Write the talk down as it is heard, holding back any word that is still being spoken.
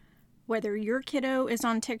Whether your kiddo is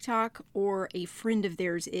on TikTok or a friend of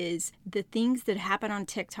theirs is, the things that happen on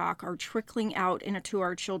TikTok are trickling out into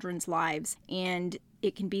our children's lives. And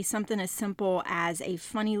it can be something as simple as a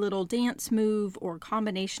funny little dance move or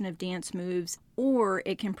combination of dance moves, or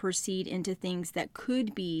it can proceed into things that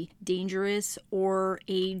could be dangerous or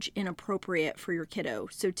age inappropriate for your kiddo.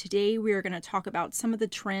 So today we are going to talk about some of the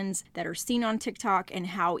trends that are seen on TikTok and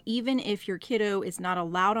how even if your kiddo is not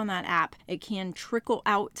allowed on that app, it can trickle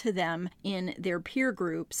out to them in their peer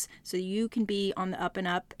groups so you can be on the up and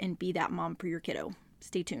up and be that mom for your kiddo.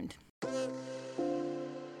 Stay tuned.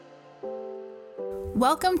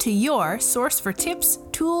 Welcome to your source for tips,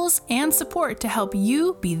 tools, and support to help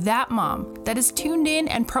you be that mom that is tuned in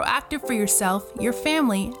and proactive for yourself, your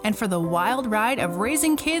family, and for the wild ride of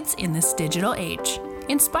raising kids in this digital age.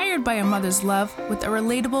 Inspired by a mother's love with a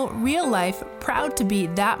relatable, real-life, proud to be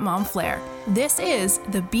that mom flair. This is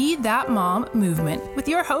the Be That Mom movement with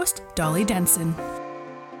your host, Dolly Denson.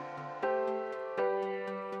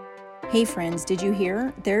 Hey friends, did you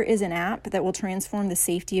hear? There is an app that will transform the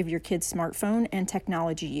safety of your kid's smartphone and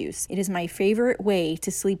technology use. It is my favorite way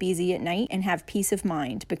to sleep easy at night and have peace of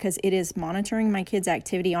mind because it is monitoring my kids'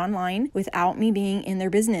 activity online without me being in their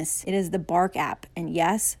business. It is the Bark app. And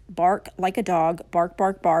yes, bark like a dog, bark,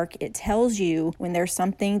 bark, bark. It tells you when there's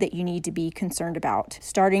something that you need to be concerned about.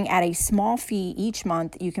 Starting at a small fee each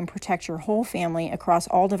month, you can protect your whole family across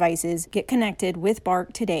all devices. Get connected with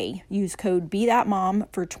Bark today. Use code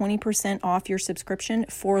BeThatMom for 20% off your subscription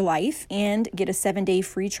for life and get a 7-day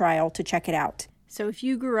free trial to check it out. So if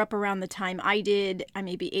you grew up around the time I did, I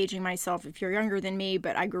may be aging myself if you're younger than me,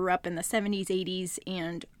 but I grew up in the 70s, 80s,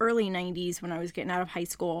 and early 90s when I was getting out of high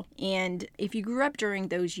school. And if you grew up during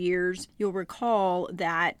those years, you'll recall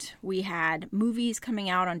that we had movies coming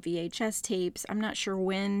out on VHS tapes. I'm not sure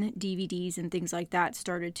when DVDs and things like that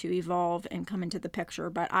started to evolve and come into the picture,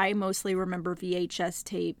 but I mostly remember VHS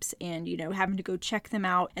tapes and, having to go check them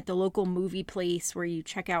out at the local movie place where you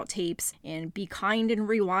check out tapes and Be Kind and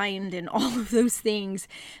Rewind and all of those things.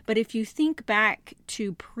 But if you think back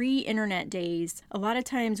to pre-internet days, a lot of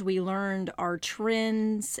times we learned our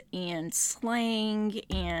trends and slang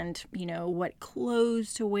and, what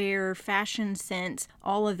clothes to wear, fashion sense,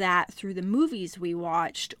 all of that through the movies we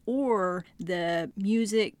watched or the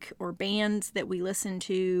music or bands that we listened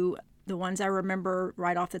to. The ones I remember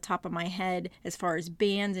right off the top of my head as far as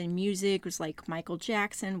bands and music was like Michael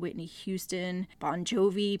Jackson, Whitney Houston, Bon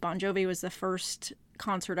Jovi. Bon Jovi was the first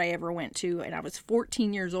concert I ever went to, and I was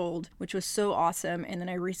 14 years old, which was so awesome. And then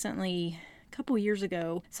I recently, a couple years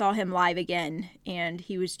ago, saw him live again, and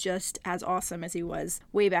he was just as awesome as he was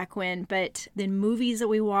way back when. But then movies that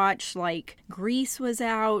we watched, like Grease was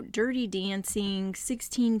out, Dirty Dancing,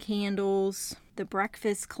 16 Candles, The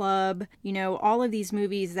Breakfast Club, all of these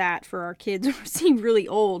movies that for our kids seem really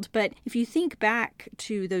old. But if you think back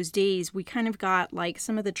to those days, we kind of got like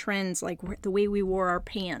some of the trends, like the way we wore our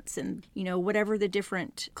pants and, whatever the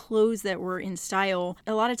different clothes that were in style.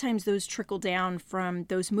 A lot of times those trickle down from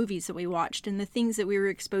those movies that we watched and the things that we were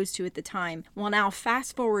exposed to at the time. Well, now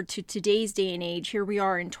fast forward to today's day and age. Here we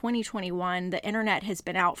are in 2021. The internet has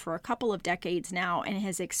been out for a couple of decades now and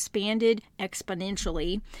has expanded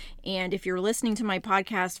exponentially. And if you're listening to my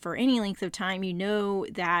podcast for any length of time, you know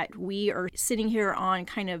that we are sitting here on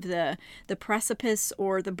kind of the precipice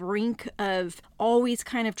or the brink of always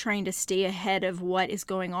kind of trying to stay ahead of what is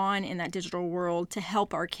going on in that digital world to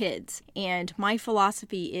help our kids. And my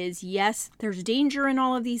philosophy is, yes, there's danger in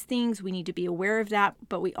all of these things. We need to be aware of that,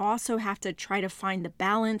 but we also have to try to find the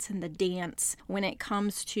balance and the dance when it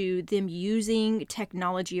comes to them using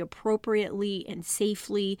technology appropriately and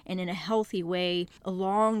safely and in a healthy way,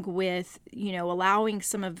 along with, allowing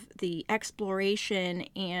some of the exploration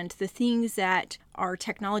and the things that our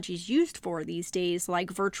technology is used for these days,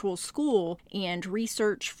 like virtual school and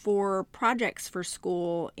research for projects for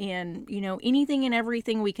school and, anything and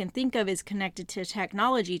everything we can think of is connected to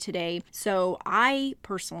technology today. So I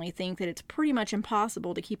personally think that it's pretty much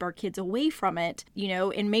impossible to keep our kids away from it,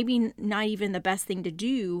 and maybe not even the best thing to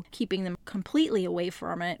do, keeping them completely away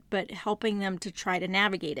from it, but helping them to try to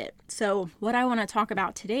navigate it. So what I want to talk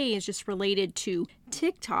about today is just related to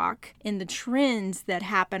TikTok and the trends that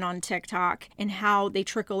happen on TikTok and how they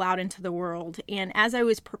trickle out into the world. And as I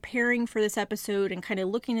was preparing for this episode and kind of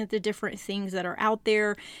looking at the different things that are out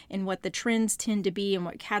there and what the trends tend to be and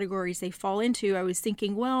what categories they fall into, I was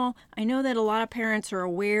thinking, well, I know that a lot of parents are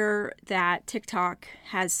aware that TikTok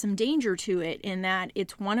has some danger to it in that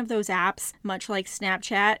it's one of those apps, much like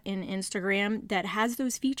Snapchat and Instagram, that has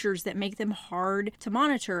those features that make them hard to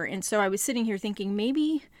monitor. And so I was sitting here thinking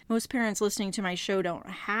maybe most parents listening to my show don't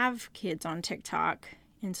have kids on TikTok.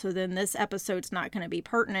 And so then this episode's not going to be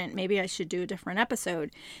pertinent. Maybe I should do a different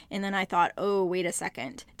episode. And then I thought, oh, wait a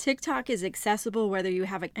second. TikTok is accessible whether you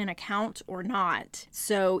have an account or not.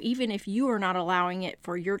 So even if you are not allowing it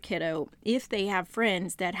for your kiddo, if they have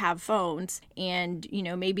friends that have phones and,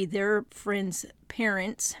 maybe their friends'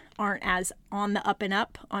 parents aren't as on the up and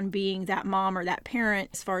up on being that mom or that parent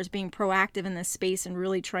as far as being proactive in this space and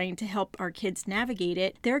really trying to help our kids navigate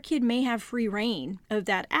it, their kid may have free reign of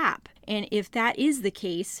that app. And if that is the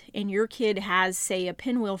case, and your kid has, say, a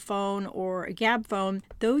pinwheel phone or a Gab phone,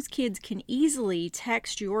 those kids can easily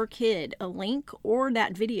text your kid a link or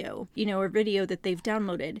that video, a video that they've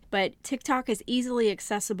downloaded. But TikTok is easily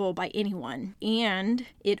accessible by anyone. And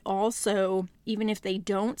it also, even if they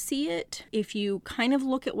don't see it, if you kind of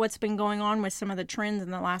look at what's been going on with some of the trends in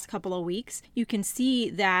the last couple of weeks, you can see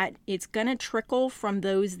that it's going to trickle from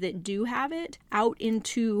those that do have it out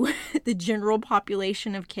into the general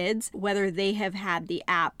population of kids, whether they have had the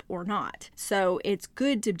app or not. So it's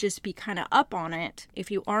good to just be kind of up on it if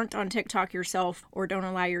you aren't on TikTok yourself or don't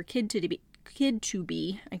allow your kid to be.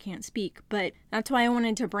 I can't speak, but that's why I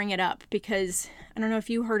wanted to bring it up, because I don't know if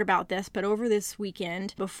you heard about this, but over this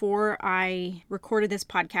weekend, before I recorded this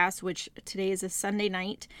podcast, which today is a Sunday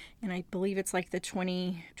night, and I believe it's like the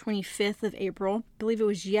 25th of April, I believe it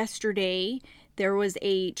was yesterday, there was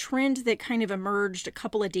a trend that kind of emerged a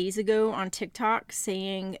couple of days ago on TikTok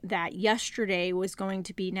saying that yesterday was going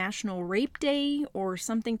to be National Rape Day or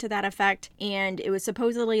something to that effect. And it was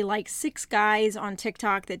supposedly like 6 guys on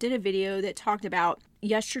TikTok that did a video that talked about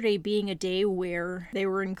yesterday being a day where they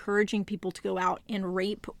were encouraging people to go out and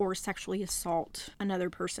rape or sexually assault another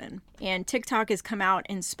person. And TikTok has come out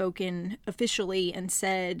and spoken officially and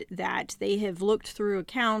said that they have looked through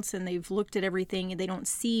accounts and they've looked at everything and they don't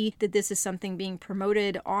see that this is something being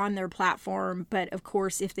promoted on their platform. But of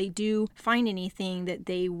course, if they do find anything, that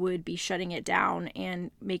they would be shutting it down and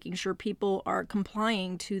making sure people are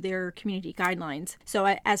complying to their community guidelines.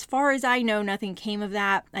 So as far as I know, nothing came of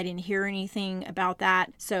that. I didn't hear anything about that.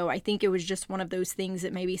 So I think it was just one of those things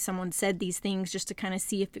that maybe someone said these things just to kind of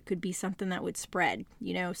see if it could be something that would spread,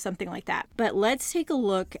 something like that. But let's take a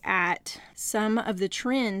look at some of the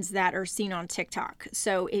trends that are seen on TikTok.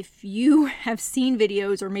 So if you have seen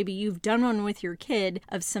videos or maybe you've done one with your kid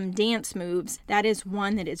of some dance moves, that is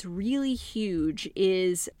one that is really huge,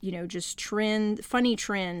 is, just funny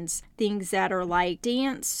trends, things that are like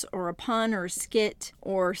dance or a pun or a skit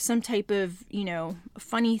or some type of,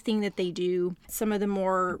 funny thing that they do. Some of the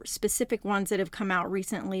more specific ones that have come out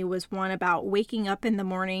recently was one about waking up in the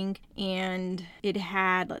morning, and it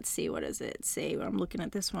had, let's see, what does it say? I'm looking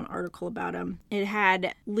at this one article about them. It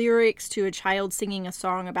had lyrics to a child singing a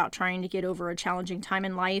song about trying to get over a challenging time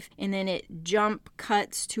in life, and then it jump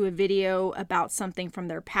cuts to a video about something from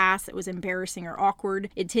their past that was embarrassing or awkward.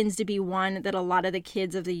 It tends to be one that a lot of the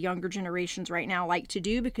kids of the younger generations right now like to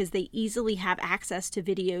do because they easily have access to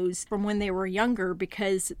videos from when they were younger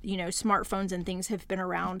because, smartphones and things have been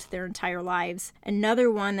around their entire lives.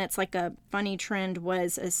 Another one that's like a funny trend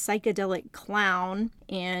was a psychedelic clown,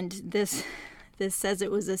 and this says it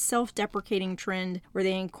was a self-deprecating trend where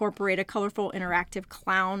they incorporate a colorful interactive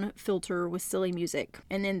clown filter with silly music.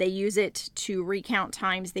 And then they use it to recount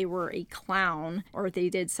times they were a clown or they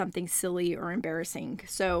did something silly or embarrassing.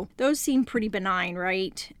 So those seem pretty benign,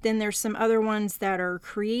 right? Then there's some other ones that are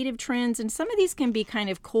creative trends, and some of these can be kind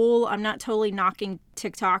of cool. I'm not totally knocking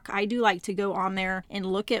TikTok. I do like to go on there and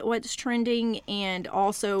look at what's trending, and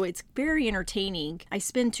also it's very entertaining. I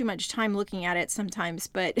spend too much time looking at it sometimes,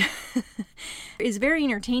 but it's very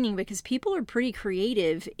entertaining because people are pretty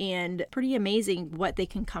creative and pretty amazing what they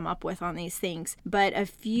can come up with on these things. But a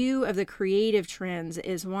few of the creative trends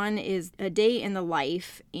is one is a day in the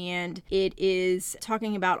life, and it is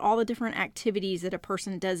talking about all the different activities that a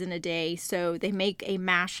person does in a day. So they make a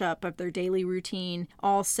mashup of their daily routine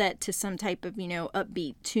all set to some type of,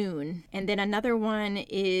 upbeat tune. And then another one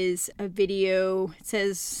is a video, it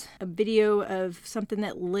says a video of something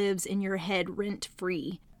that lives in your head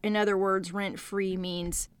rent-free. In other words, rent-free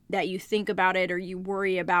means that you think about it or you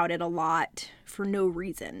worry about it a lot for no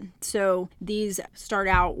reason. So these start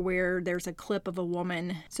out where there's a clip of a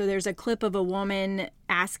woman. So there's a clip of a woman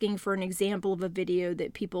asking for an example of a video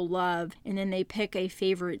that people love, and then they pick a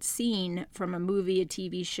favorite scene from a movie, a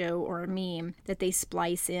TV show, or a meme that they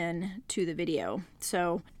splice in to the video.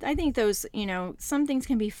 So I think those, some things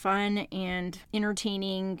can be fun and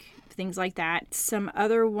entertaining, things like that. Some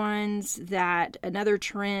other ones that, another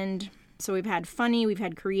trend, So we've had funny, we've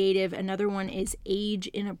had creative. Another one is age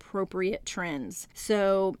inappropriate trends.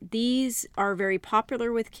 So these are very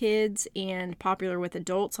popular with kids and popular with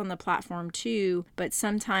adults on the platform too, but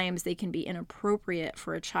sometimes they can be inappropriate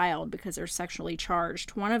for a child because they're sexually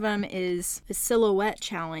charged. One of them is a silhouette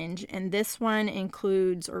challenge, and this one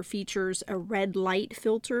includes or features a red light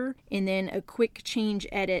filter and then a quick change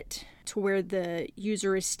edit to where the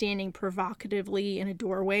user is standing provocatively in a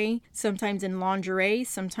doorway, sometimes in lingerie,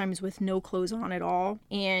 sometimes with no clothes on at all.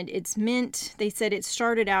 And it's meant, they said it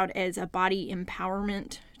started out as a body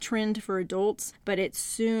empowerment trend for adults, but it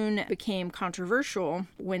soon became controversial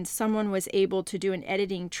when someone was able to do an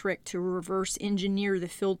editing trick to reverse engineer the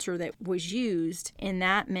filter that was used, and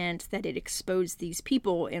that meant that it exposed these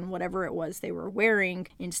people in whatever it was they were wearing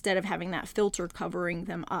instead of having that filter covering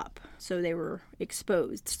them up, so they were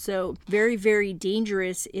exposed. So very, very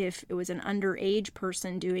dangerous if it was an underage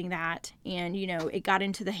person doing that and it got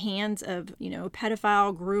into the hands of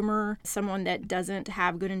pedophile, groomer, someone that doesn't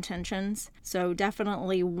have good intentions. So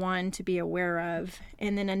definitely one to be aware of.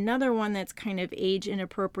 And then another one that's kind of age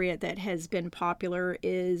inappropriate that has been popular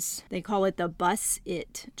is, they call it the Bus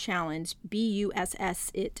It Challenge, BUSS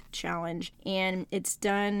It Challenge. And it's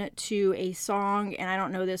done to a song, and I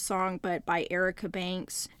don't know this song, but by Erica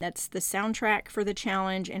Banks. That's the soundtrack for the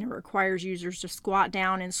challenge, and it requires users to squat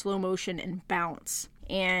down in slow motion and bounce.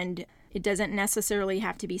 And it doesn't necessarily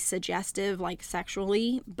have to be suggestive like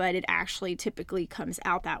sexually, but it actually typically comes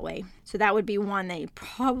out that way. So that would be one that you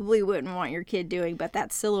probably wouldn't want your kid doing, but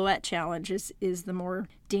that silhouette challenge is the more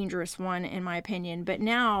dangerous one in my opinion. But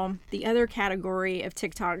now the other category of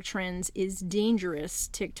TikTok trends is dangerous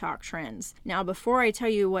TikTok trends. Now, before I tell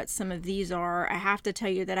you what some of these are, I have to tell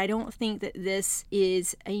you that I don't think that this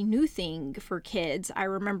is a new thing for kids. I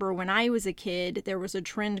remember when I was a kid, there was a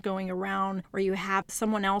trend going around where you have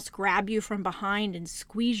someone else grab you from behind and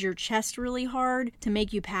squeeze your chest really hard to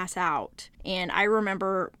make you pass out. And I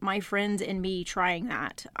remember my friends and me trying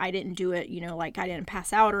that. I didn't do it, like I didn't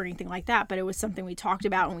pass out or anything like that, but it was something we talked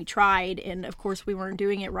about and we tried. And of course we weren't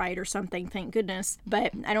doing it right or something, thank goodness.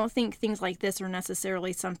 But I don't think things like this are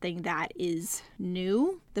necessarily something that is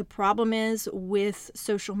new. The problem is with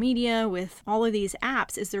social media, with all of these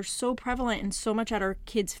apps, is they're so prevalent and so much at our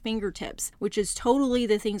kids' fingertips, which is totally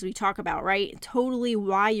the things we talk about, right? Totally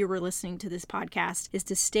why you were listening to this podcast is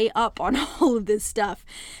to stay up on all of this stuff.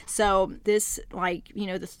 So this,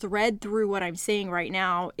 the thread through what I'm saying right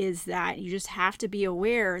now is that you just have to be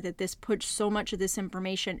aware that this puts so much of this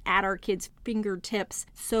information at our kids' fingertips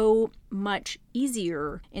so much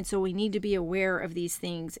easier. And so we need to be aware of these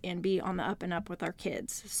things and be on the up and up with our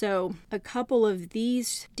kids. So a couple of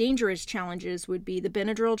these dangerous challenges would be the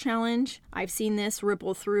Benadryl challenge. I've seen this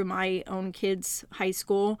ripple through my own kids' high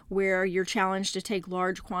school, where you're challenged to take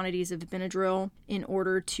large quantities of Benadryl in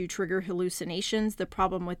order to trigger hallucinations. The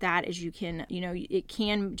problem with that is it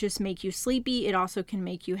can just make you sleepy. It also can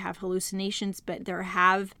make you have hallucinations, but there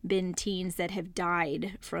have been teens that have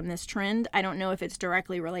died from this trend. I don't know if it's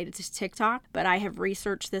directly related to TikTok, but I have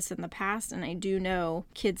researched this in the past, and I do know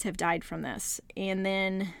kids have died from this. And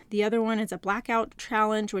then the other one is a blackout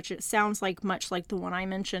challenge, which it sounds like much like the one I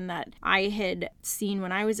mentioned that I had seen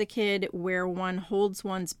when I was a kid, where one holds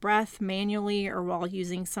one's breath manually or while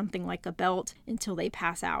using something like a belt until they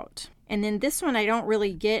pass out. And then this one I don't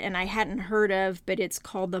really get and I hadn't heard of, but it's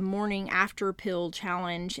called the morning after pill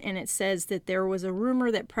challenge. And it says that there was a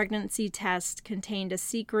rumor that pregnancy tests contained a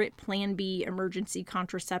secret Plan B emergency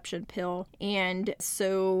contraception pill. And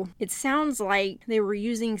so it sounds like they were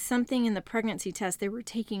using something in the pregnancy test they were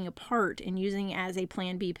taking apart and using as a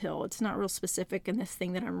Plan B pill. It's not real specific in this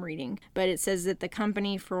thing that I'm reading, but it says that the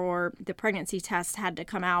company for the pregnancy test had to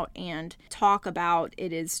come out and talk about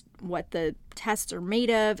it is what the tests are made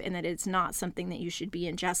of and that it's not something that you should be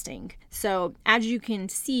ingesting. So as you can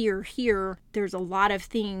see or hear, there's a lot of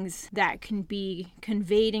things that can be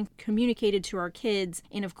conveyed and communicated to our kids.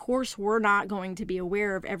 And of course, we're not going to be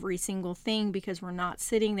aware of every single thing because we're not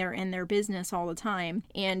sitting there in their business all the time.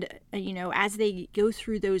 And, as they go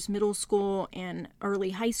through those middle school and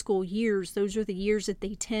early high school years, those are the years that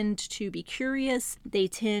they tend to be curious. They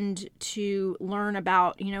tend to learn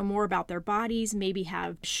about, more about their bodies, maybe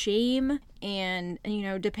have shame. And,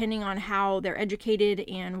 depending on how they're educated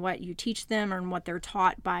and what you teach them and what they're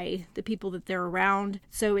taught by the people that they're around.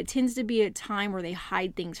 So it tends to be a time where they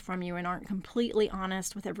hide things from you and aren't completely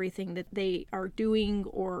honest with everything that they are doing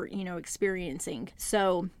or, experiencing.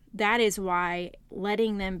 So that is why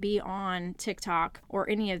letting them be on TikTok or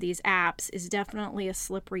any of these apps is definitely a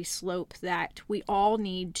slippery slope that we all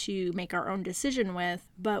need to make our own decision with,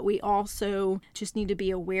 but we also just need to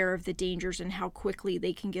be aware of the dangers and how quickly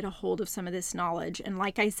they can get a hold of some of this knowledge. And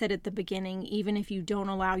like I said at the beginning, even if you don't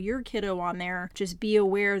allow your kiddo on there, just be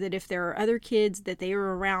aware that if there are other kids that they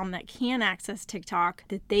are around that can access TikTok,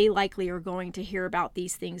 that they likely are going to hear about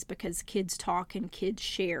these things because kids talk and kids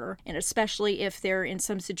share. And especially if they're in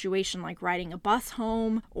some situation like riding a bus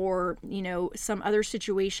home or, some other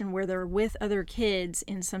situation where they're with other kids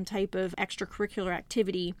in some type of extracurricular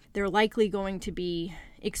activity, they're likely going to be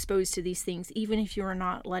exposed to these things, even if you are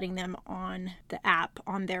not letting them on the app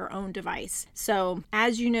on their own device. So,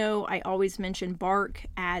 as you know, I always mention Bark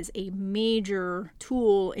as a major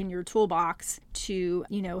tool in your toolbox to,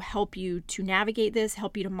 help you to navigate this,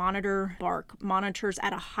 help you to monitor. Bark monitors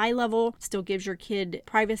at a high level, still gives your kid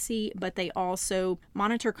privacy, but they also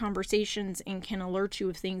monitor conversations and can alert you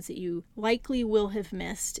of things that you likely will have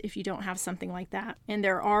missed if you don't have something like that. And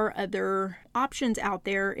there are other options out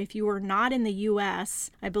there. If you are not in the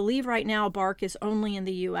US, I believe right now Bark is only in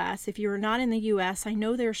the US. If you are not in the US, I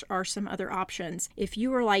know there are some other options. If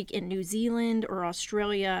you are like in New Zealand or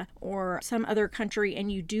Australia or some other country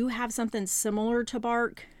and you do have something similar to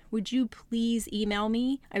Bark, would you please email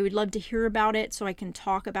me? I would love to hear about it so I can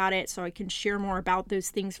talk about it, so I can share more about those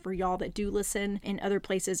things for y'all that do listen in other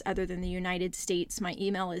places other than the United States. My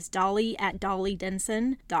email is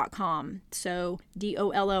dolly@dollydenson.com. So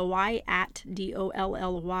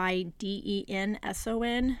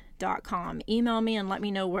DOLLY@DOLLYDENSON.com. Email me and let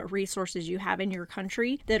me know what resources you have in your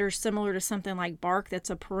country that are similar to something like Bark.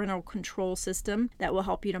 That's a parental control system that will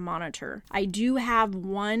help you to monitor. I do have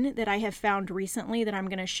one that I have found recently that I'm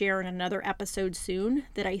going to share in another episode soon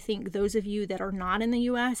that I think those of you that are not in the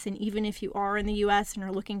US, and even if you are in the US and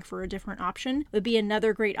are looking for a different option, would be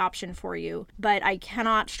another great option for you. But I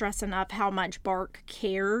cannot stress enough how much Bark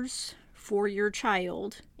cares for your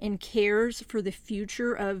child and cares for the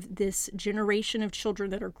future of this generation of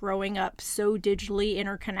children that are growing up so digitally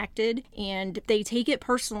interconnected. And they take it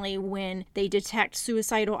personally when they detect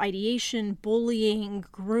suicidal ideation, bullying,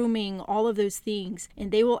 grooming, all of those things.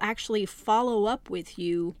 And they will actually follow up with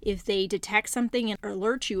you if they detect something and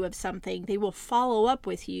alert you of something. They will follow up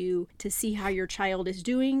with you to see how your child is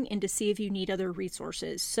doing and to see if you need other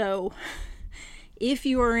resources. So if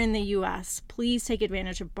you are in the US, please take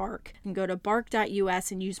advantage of Bark and go to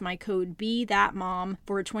bark.us and use my code BeThatMom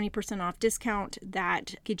for a 20% off discount.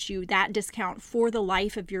 That gets you that discount for the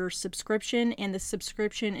life of your subscription, and the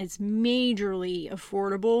subscription is majorly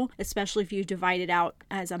affordable, especially if you divide it out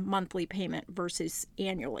as a monthly payment versus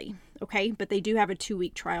annually. Okay, but they do have a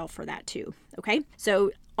 2-week trial for that too. Okay,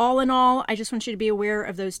 so all in all, I just want you to be aware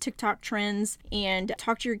of those TikTok trends and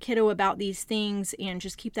talk to your kiddo about these things and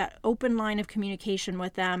just keep that open line of communication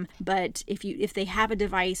with them. But if they have a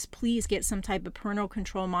device, please get some type of parental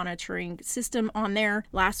control monitoring system on there.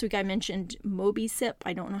 Last week I mentioned MobiSip.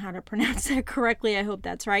 I don't know how to pronounce that correctly. I hope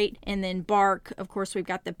that's right. And then Bark, of course, we've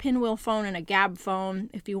got the pinwheel phone and a Gab phone.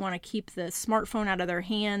 If you want to keep the smartphone out of their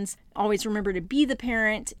hands, always remember to be the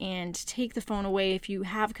parent and take the phone away if you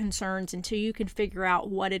have concerns until you can figure out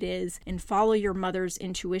what it is, and follow your mother's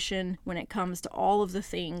intuition when it comes to all of the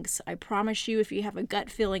things. I promise you, if you have a gut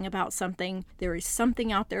feeling about something, there is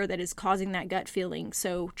something out there that is causing that gut feeling.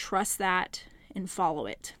 So trust that and follow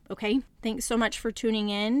it. Okay? Thanks so much for tuning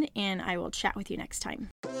in, and I will chat with you next time.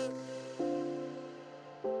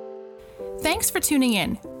 Thanks for tuning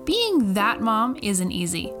in. Being that mom isn't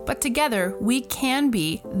easy, but together we can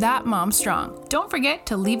be that mom strong. Don't forget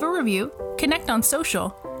to leave a review, connect on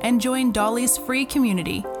social, and join Dolly's free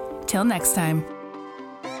community. Till next time.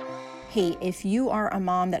 Hey, if you are a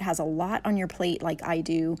mom that has a lot on your plate like I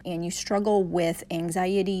do, and you struggle with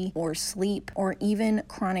anxiety or sleep or even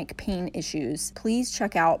chronic pain issues, please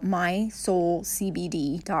check out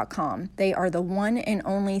mysoulcbd.com. They are the one and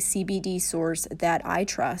only CBD source that I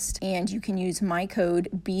trust, and you can use my code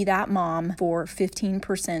BeThatMom for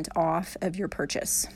 15% off of your purchase.